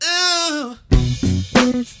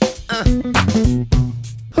Who's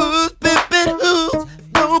pimping who?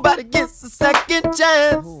 Nobody gets a second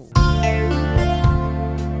chance.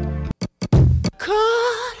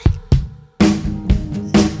 Call it.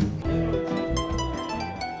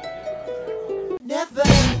 Never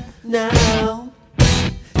now.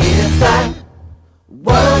 If I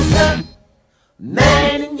was a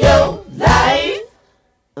man in your life.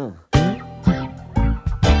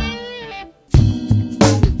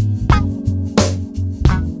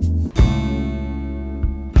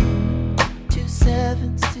 2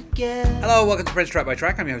 sevens together. Hello, welcome to Prince Track by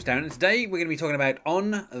Track. I'm your host Darren, and today we're going to be talking about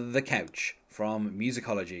On the Couch from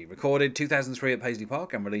Musicology, recorded 2003 at Paisley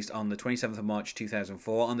Park and released on the 27th of March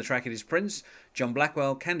 2004. On the track it is Prince, John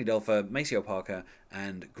Blackwell, Candy Dulfer, Maceo Parker,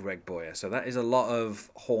 and Greg Boyer. So that is a lot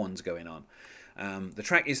of horns going on. The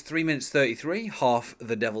track is 3 minutes 33, half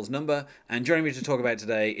the Devil's Number, and joining me to talk about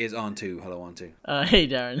today is On2. Hello, On2. Hey,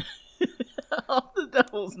 Darren. Half the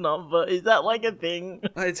Devil's Number, is that like a thing?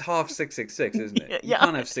 Well, it's half 666, isn't it? Yeah. You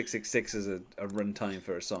can't have 666 as a runtime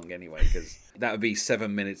for a song anyway, because that would be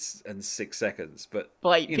 7 minutes and 6 seconds. But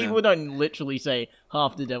Like, you people know. don't literally say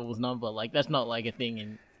half the Devil's Number. Like, that's not like a thing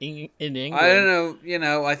in England. I don't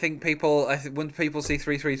know, I think when people see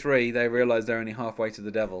 333, they realise they're only halfway to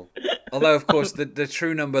the devil. Although, of course, the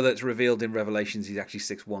true number that's revealed in Revelations is actually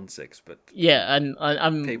 616, but Yeah, and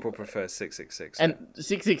I'm... people prefer 666. And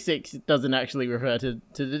 666 doesn't actually refer to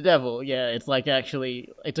the devil. Yeah, it's like actually...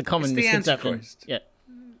 It's a common It's the misconception. Antichrist. Yeah.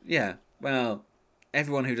 Yeah, well,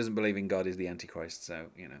 everyone who doesn't believe in God is the Antichrist, so,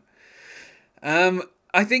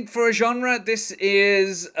 I think for a genre, this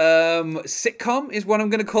is sitcom is what I'm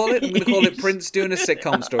going to call it. I'm going to call it Prince doing a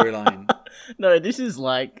sitcom storyline. No, this is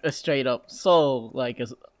like a straight up soul, like a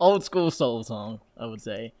old school soul song, I would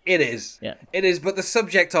say. It is. Yeah. It is, but the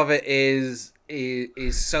subject of it is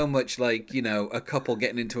so much like, a couple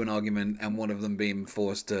getting into an argument and one of them being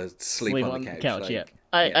forced to sleep on the couch. yeah.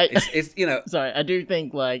 It's Sorry, I do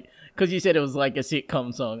think, like, because you said it was like a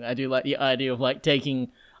sitcom song, I do like the idea of, like,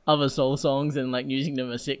 taking other soul songs and, like, using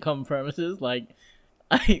them as sitcom premises. Like,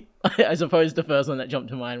 I suppose the first one that jumped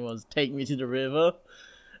to mind was Take Me to the River,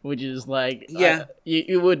 which is, like, Yeah.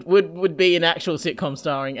 you would be an actual sitcom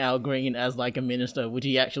starring Al Green as, like, a minister, which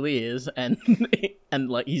he actually is, and and,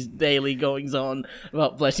 like, his daily goings-on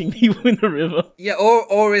about blessing people in the river. Yeah,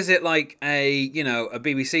 or is it like a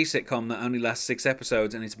BBC sitcom that only lasts 6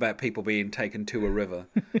 episodes and it's about people being taken to a river,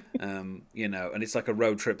 and it's like a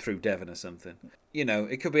road trip through Devon or something.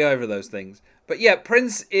 It could be either of those things. But yeah,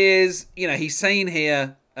 Prince is, he's saying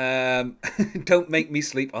here, don't make me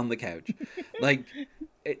sleep on the couch. Like,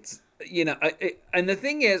 it's, and the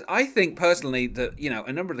thing is, I think personally that,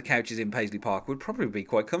 a number of the couches in Paisley Park would probably be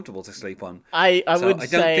quite comfortable to sleep on. I So would I don't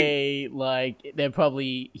say, like, they're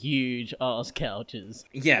probably huge ass couches.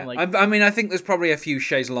 Yeah, Like, I think there's probably a few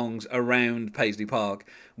chaise longues around Paisley Park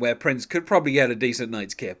where Prince could probably get a decent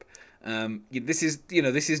night's kip. This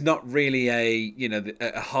is not really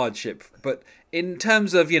a hardship, but in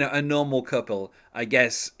terms of a normal couple, I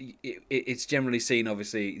guess it's generally seen,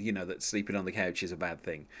 obviously, that sleeping on the couch is a bad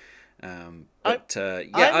thing. I'm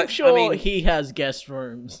I sure he has guest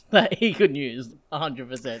rooms that he could use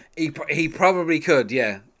 100%. He probably could,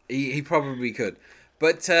 yeah. He probably could.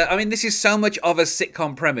 But, this is so much of a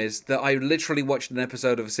sitcom premise that I literally watched an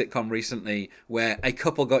episode of a sitcom recently where a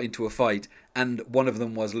couple got into a fight and one of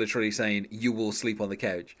them was literally saying, "You will sleep on the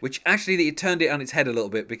couch." Which actually, it turned it on its head a little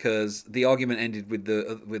bit because the argument ended with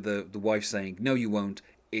the wife saying, "No, you won't.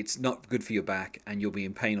 It's not good for your back and you'll be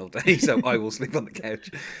in pain all day, so I will sleep on the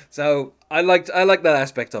couch." So I liked that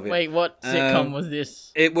aspect of it. Wait, what sitcom was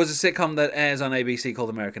this? It was a sitcom that airs on ABC called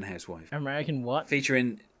American Housewife, American what?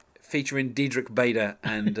 featuring Diedrich Bader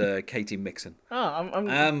and Katie Mixon.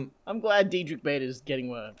 Oh, I'm glad Diedrich Bader's getting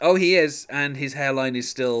work. Oh, he is, and his hairline is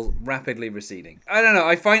still rapidly receding. I don't know.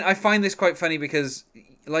 I find this quite funny because,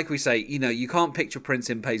 like we say, you can't picture Prince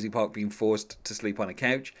in Paisley Park being forced to sleep on a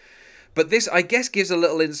couch. But this, I guess, gives a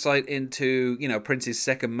little insight into, Prince's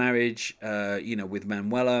second marriage, with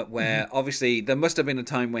Manuela, where obviously there must have been a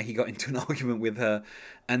time where he got into an argument with her.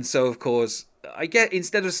 And so, of course,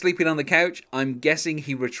 instead of sleeping on the couch, I'm guessing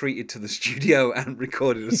he retreated to the studio and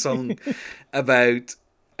recorded a song about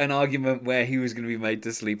an argument where he was going to be made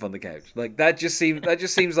to sleep on the couch. Like, that just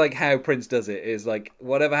seems like how Prince does it, is like,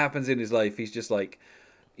 whatever happens in his life, he's just like,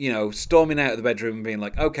 storming out of the bedroom and being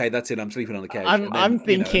like, "Okay, that's it, I'm sleeping on the couch." I'm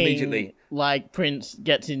thinking, immediately, like, Prince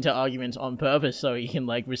gets into arguments on purpose so he can,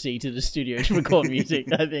 like, recede to the studio to record music.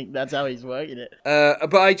 I think that's how he's working it.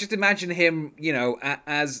 but I just imagine him,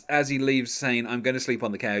 as he leaves, saying, "I'm going to sleep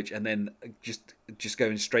on the couch," and then just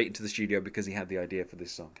going straight into the studio because he had the idea for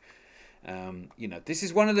this song. This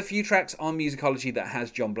is one of the few tracks on Musicology that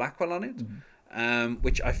has John Blackwell on it,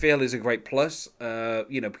 which I feel is a great plus.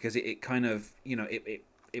 Because it kind of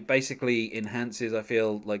it basically enhances. I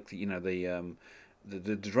feel like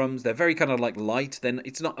the drums, they're very kind of like light. Then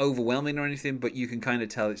it's not overwhelming or anything, but you can kind of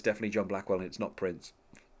tell it's definitely John Blackwell and it's not Prince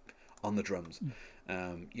on the drums.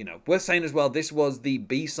 Worth saying as well, this was the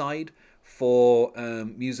B-side for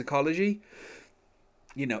Musicology.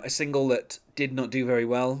 A single that did not do very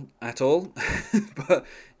well at all, but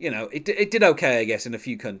it did okay, I guess, in a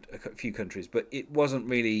few countries, but it wasn't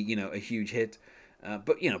really a huge hit.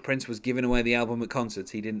 But Prince was giving away the album at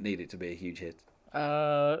concerts. He didn't need it to be a huge hit.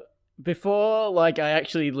 Before I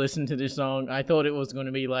actually listened to this song, I thought it was going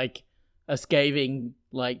to be like a scathing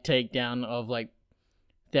takedown of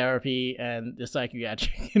therapy and the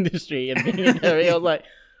psychiatric industry and being in therapy. I was like,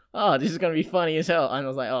 oh, this is going to be funny as hell. And I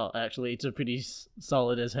was like, oh, actually, it's a pretty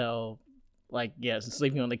solid as hell.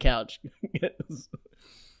 Sleeping on the couch.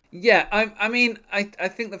 Yeah, I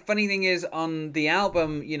think the funny thing is on the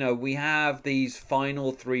album, we have these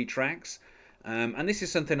final 3 tracks. And this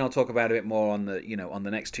is something I'll talk about a bit more on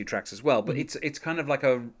the next 2 tracks as well. But it's kind of like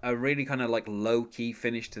a really kind of low key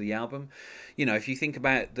finish to the album. If you think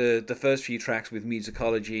about the first few tracks with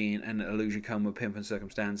Musicology and Illusion Coma, Pimp and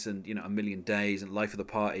Circumstance, and A Million Days and Life of the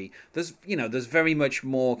Party, there's very much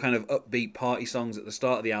more kind of upbeat party songs at the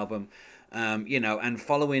start of the album. And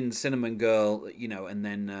following Cinnamon Girl, and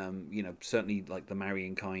then, certainly The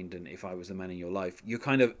Marrying Kind and If I Was the Man in Your Life, you're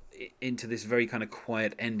kind of into this very kind of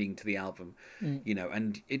quiet ending to the album,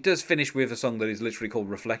 and it does finish with a song that is literally called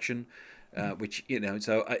Reflection, which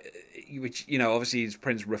obviously is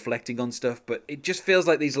Prince reflecting on stuff, but it just feels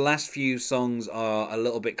like these last few songs are a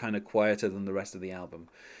little bit kind of quieter than the rest of the album.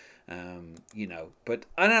 But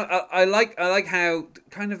I don't know, I like how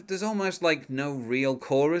kind of there's almost no real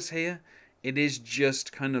chorus here. It is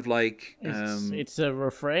just kind of it's a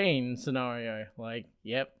refrain scenario.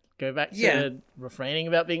 Yep, go back to refraining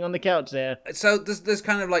about being on the couch there. So there's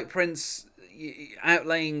kind of Prince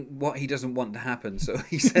outlaying what he doesn't want to happen. So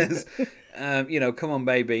he says, come on,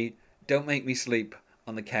 baby, don't make me sleep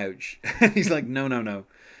on the couch. He's like, no.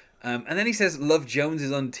 And then he says, Love Jones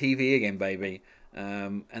is on TV again, baby.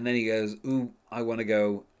 And then he goes, ooh, I want to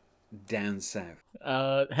go down south.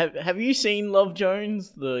 Have you seen Love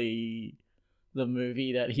Jones, the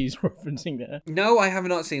movie that he's referencing there? No, I have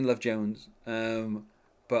not seen Love Jones.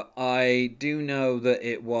 But I do know that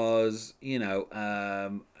it was,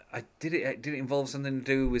 did it involve something to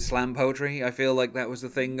do with slam poetry? I feel like that was the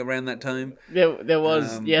thing around that time. There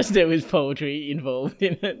was there was poetry involved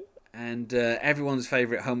in it. And everyone's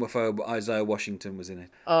favourite homophobe, Isaiah Washington, was in it.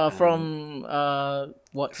 From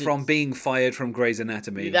being fired from Grey's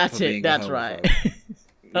Anatomy. That's it. That's right.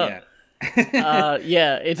 Yeah.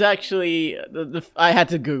 Yeah. It's actually I had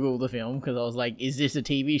to Google the film because I was like, "Is this a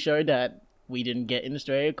TV show that we didn't get in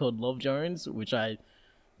Australia called Love Jones?" Which I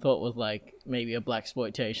thought was maybe a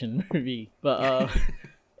blaxploitation movie, but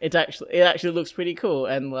it actually looks pretty cool,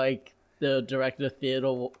 and the director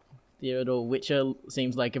Theodore Witcher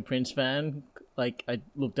seems like a Prince fan. I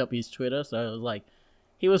looked up his Twitter, so I was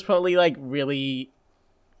he was probably really,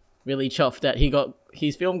 really chuffed that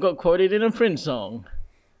his film got quoted in a Prince song.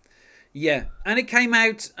 Yeah, and it came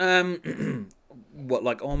out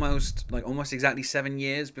almost exactly 7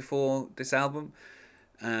 years before this album.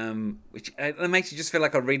 Which it makes you just feel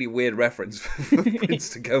like a really weird reference for Prince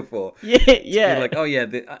to go for. Yeah.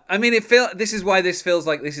 This is why this feels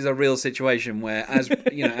like this is a real situation where, as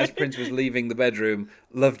Prince was leaving the bedroom,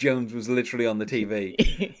 Love Jones was literally on the TV.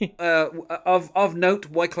 Of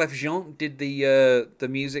note, Wyclef Jean did the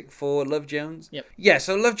music for Love Jones. Yep. Yeah,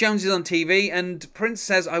 so Love Jones is on TV, and Prince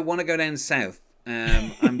says, "I want to go down south."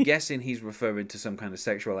 I'm guessing he's referring to some kind of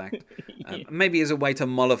sexual act, maybe as a way to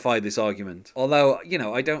mollify this argument. Although,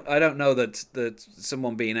 I don't know that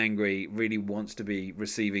someone being angry really wants to be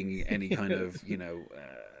receiving any kind of,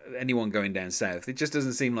 anyone going down south. It just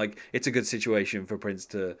doesn't seem like it's a good situation for Prince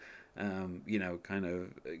to, kind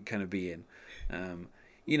of be in,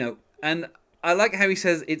 and. I like how he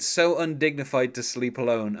says it's so undignified to sleep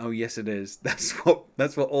alone. Oh yes, it is. That's what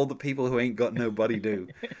all the people who ain't got nobody do.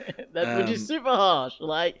 Which is super harsh. A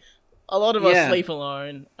lot of us sleep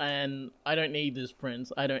alone, and I don't need this,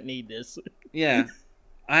 Prince. I don't need this. Yeah,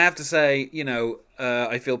 I have to say,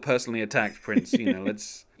 I feel personally attacked, Prince.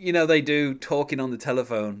 They do talking on the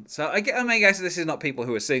telephone. So I guess this is not people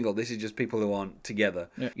who are single. This is just people who aren't together.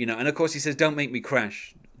 Yeah. And of course he says, "Don't make me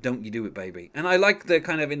crash. Don't you do it, baby." And I like the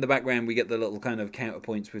kind of in the background we get the little kind of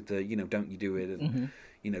counterpoints with the don't you do it, and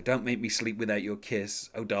don't make me sleep without your kiss,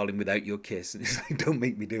 oh darling, without your kiss, and it's don't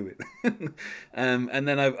make me do it. And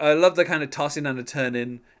then I love the kind of tossing and a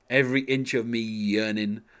turning every inch of me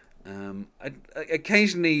yearning.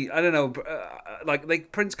 Occasionally, I don't know,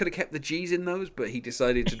 like Prince could have kept the G's in those, but he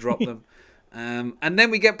decided to drop them. And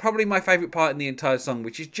then we get probably my favourite part in the entire song,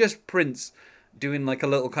 which is just Prince doing like a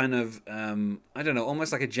little kind of, I don't know,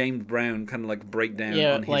 almost like a James Brown kind of like breakdown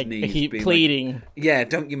on his like knees. he being pleading. Like, yeah,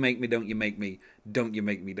 don't you make me, don't you make me, don't you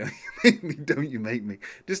make me, don't you make me, don't you make me.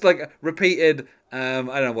 Just like repeated, I don't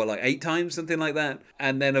know what, like 8 times, something like that.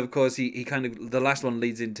 And then of course he kind of, the last one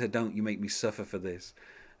leads into don't you make me suffer for this.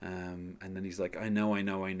 And then he's like, I know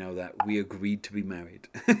that we agreed to be married.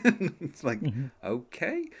 It's like,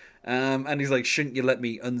 okay. And he's like, shouldn't you let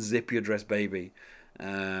me unzip your dress, baby?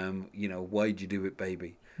 Why'd you do it,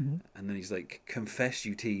 baby? And then he's like, confess,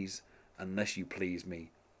 you tease, unless you please me.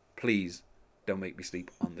 Please don't make me sleep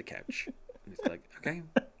on the couch. And it's like, okay.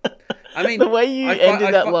 I mean, The way you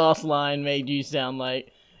ended that last line made you sound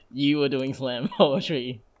like you were doing slam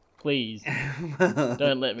poetry. Please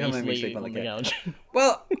don't let me sleep on the couch.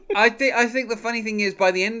 Well, I think the funny thing is,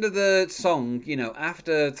 by the end of the song,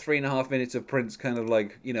 after 3.5 minutes of Prince kind of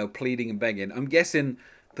like, pleading and begging, I'm guessing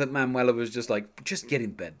that Manuela was just like, just get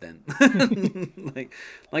in bed then.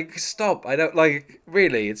 like stop. I don't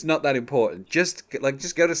really. It's not that important. Just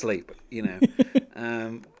go to sleep.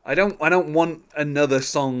 I don't want another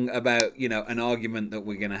song about an argument that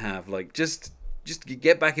we're gonna have. Like just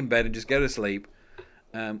get back in bed and just go to sleep.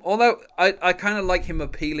 Although I kind of like him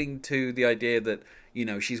appealing to the idea that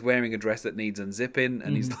she's wearing a dress that needs unzipping,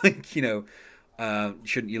 and he's like,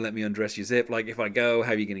 shouldn't you let me undress your zip? Like, if I go,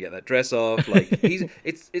 how are you going to get that dress off? Like,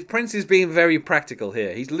 Prince is being very practical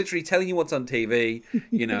here. He's literally telling you what's on TV.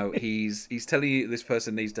 He's telling you this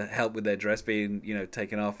person needs to help with their dress being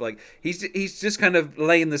taken off. Like, he's just kind of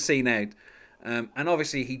laying the scene out, and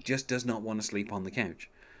obviously he just does not want to sleep on the couch,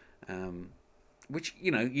 which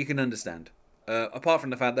you can understand. Apart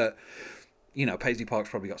from the fact that Paisley Park's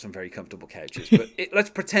probably got some very comfortable couches, but let's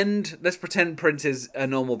pretend Prince is a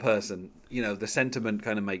normal person. The sentiment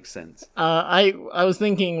kind of makes sense. I was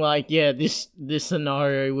thinking this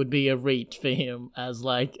scenario would be a reach for him as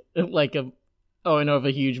like a owner of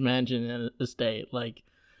a huge mansion and estate.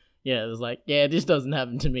 This doesn't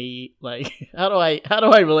happen to me. Like, how do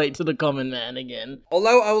I relate to the common man again?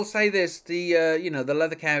 Although I will say this, the the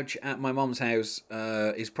leather couch at my mom's house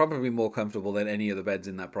is probably more comfortable than any of the beds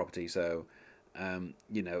in that property. So,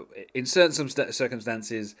 in certain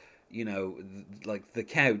circumstances, like the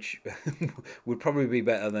couch would probably be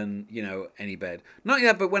better than any bed. Not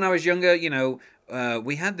yet, but when I was younger,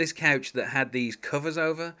 we had this couch that had these covers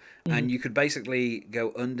over, and you could basically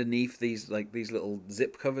go underneath these little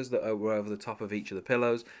zip covers that were over the top of each of the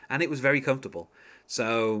pillows, and it was very comfortable.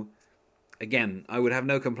 So, again, I would have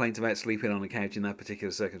no complaints about sleeping on a couch in that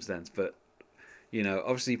particular circumstance, but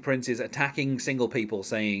obviously Prince is attacking single people,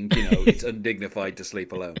 saying it's undignified to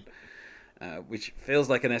sleep alone, which feels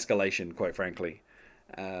like an escalation, quite frankly.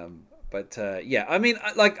 But I mean,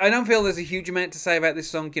 I don't feel there's a huge amount to say about this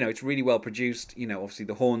song. It's really well produced. Obviously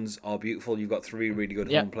the horns are beautiful. You've got 3 really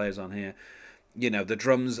good horn players on here. The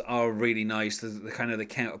drums are really nice. The kind of the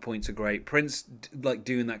counterpoints are great. Prince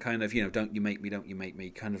doing that kind of don't you make me,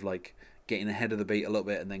 kind of like getting ahead of the beat a little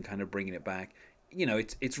bit and then kind of bringing it back.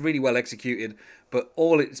 It's really well executed, but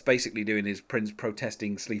all it's basically doing is Prince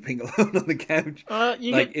protesting sleeping alone on the couch.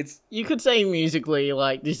 You could say musically,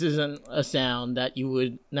 this isn't a sound that you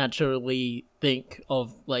would naturally think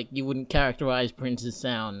of. You wouldn't characterize Prince's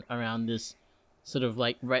sound around this sort of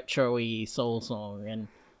retro-y soul song, and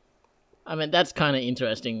I mean that's kind of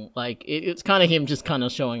interesting. It's kind of him just kind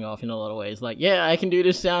of showing off in a lot of ways. I can do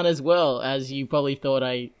this sound as well as you probably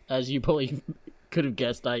could have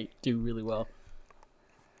guessed. I do really well.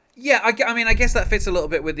 Yeah, I mean, I guess that fits a little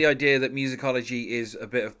bit with the idea that musicology is a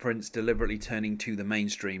bit of Prince deliberately turning to the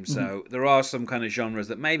mainstream. So there are some kind of genres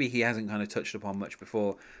that maybe he hasn't kind of touched upon much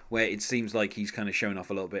before, where it seems like he's kind of shown off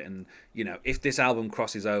a little bit. And, if this album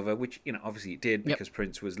crosses over, which, obviously it did, because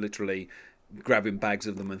Prince was literally grabbing bags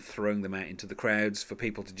of them and throwing them out into the crowds for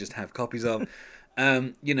people to just have copies of.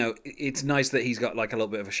 It's nice that he's got a little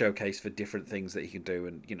bit of a showcase for different things that he can do.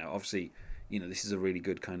 And, obviously, this is a really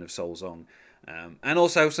good kind of soul song. And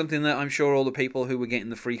also something that I'm sure all the people who were getting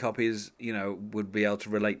the free copies, would be able to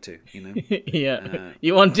relate to, Yeah.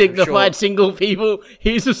 You want dignified single people?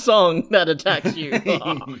 Here's a song that attacks you.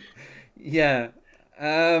 Yeah.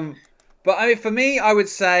 But I mean, for me, I would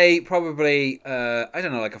say probably, I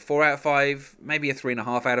don't know, a 4 out of 5, maybe a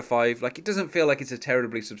 3.5 out of 5. It doesn't feel like it's a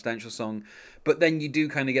terribly substantial song, but then you do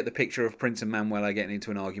kind of get the picture of Prince and Manuela getting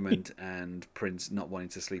into an argument and Prince not wanting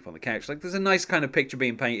to sleep on the couch. There's a nice kind of picture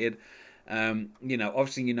being painted.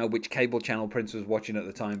 Obviously you know which cable channel Prince was watching at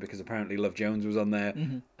the time because apparently Love Jones was on there.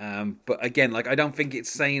 But again, like I don't think it's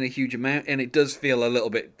saying a huge amount, and it does feel a little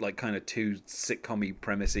bit like kind of too sitcom-y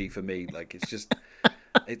premise-y for me. Like it's just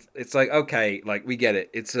it's like, okay, like we get it.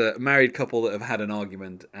 It's a married couple that have had an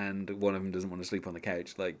argument and one of them doesn't want to sleep on the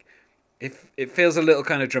couch. Like it feels a little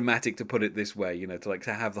kind of dramatic to put it this way,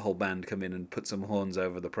 to have the whole band come in and put some horns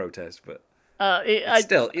over the protest, but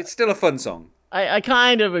it's still a fun song. I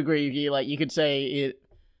kind of agree with you. Like, you could say it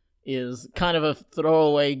is kind of a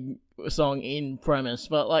throwaway song in premise,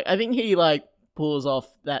 but like I think he like pulls off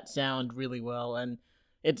that sound really well, and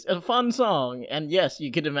it's a fun song. And yes,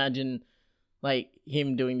 you could imagine like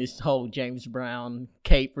him doing this whole James Brown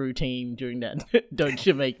cape routine during that "Don't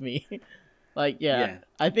You Make Me." Like, yeah,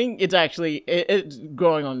 I think it's actually it's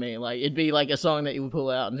growing on me. Like, it'd be like a song that you would pull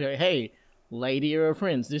out and say, "Hey, lady or a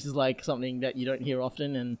prince, this is like something that you don't hear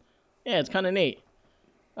often," and yeah, it's kind of neat.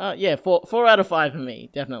 4 out of 5 for me,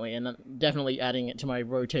 definitely, and definitely adding it to my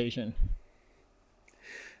rotation.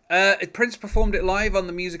 Prince performed it live on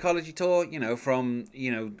the Musicology tour, from,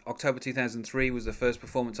 October 2003 was the first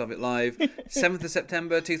performance of it live. 7th of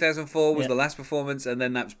September 2004 was the last performance, and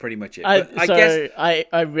then that's pretty much it.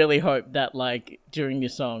 I really hope that, like, during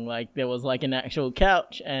this song, like, there was, like, an actual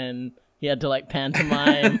couch, and he had to, like,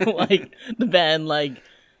 pantomime, like, the band,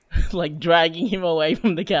 like dragging him away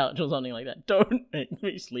from the couch or something like that. Don't make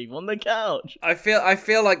me sleep on the couch. I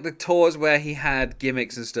feel like the tours where he had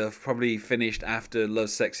gimmicks and stuff probably finished after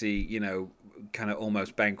Lovesexy, kind of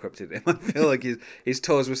almost bankrupted him. I feel like his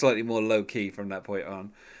tours were slightly more low key from that point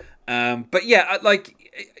on. But yeah,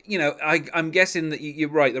 I'm guessing that you're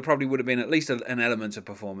right. There probably would have been at least an element of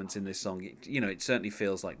performance in this song. It certainly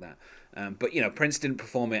feels like that. But Prince didn't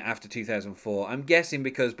perform it after 2004. I'm guessing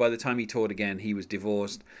because by the time he toured again, he was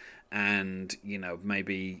divorced, and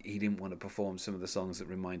maybe he didn't want to perform some of the songs that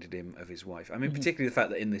reminded him of his wife. I mean, particularly the fact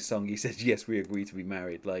that in this song he says, "Yes, we agree to be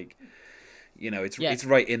married." Like, it's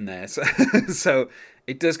right in there. So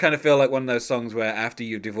it does kind of feel like one of those songs where after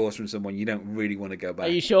you're divorced from someone, you don't really want to go back.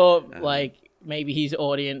 Are you sure? Maybe his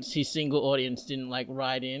single audience, didn't like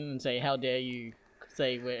write in and say, "How dare you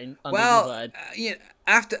say we're undignified?" Well,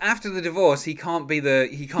 after the divorce, he can't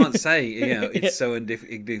say it's so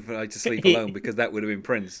undignified to sleep alone, because that would have been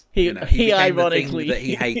Prince. He ironically the thing that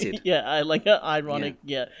he hated. I like ironic.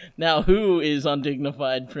 Yeah. Now who is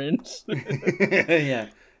undignified, Prince? Yeah.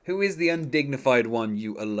 Who is the undignified one,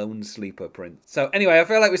 you alone sleeper, Prince? So anyway, I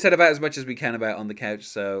feel like we said about as much as we can about On the Couch,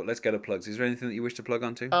 so let's go to plugs. Is there anything that you wish to plug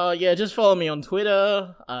onto? Just follow me on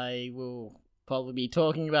Twitter. I will probably be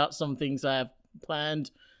talking about some things I have planned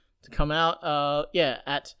to come out.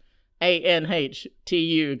 At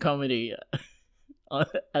ANHTU comedy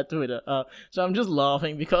at Twitter. So I'm just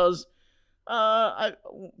laughing because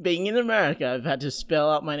being in America, I've had to spell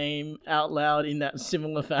out my name out loud in that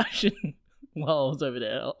similar fashion while I was over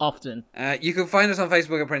there often. You can find us on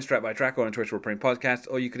Facebook at Prince Track by Track, or on Twitter or Print Podcast,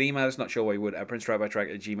 or you could email us, not sure why you would, at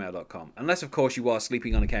princetrackbytrack@gmail.com. Unless, of course, you are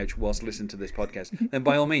sleeping on a couch whilst listening to this podcast, then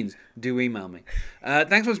by all means, do email me.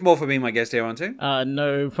 Thanks once more for being my guest here on too.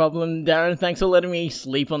 No problem, Darren. Thanks for letting me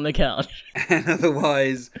sleep on the couch. And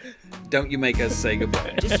otherwise, don't you make us say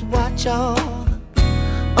goodbye. Just watch all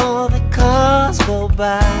the cars go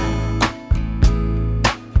by.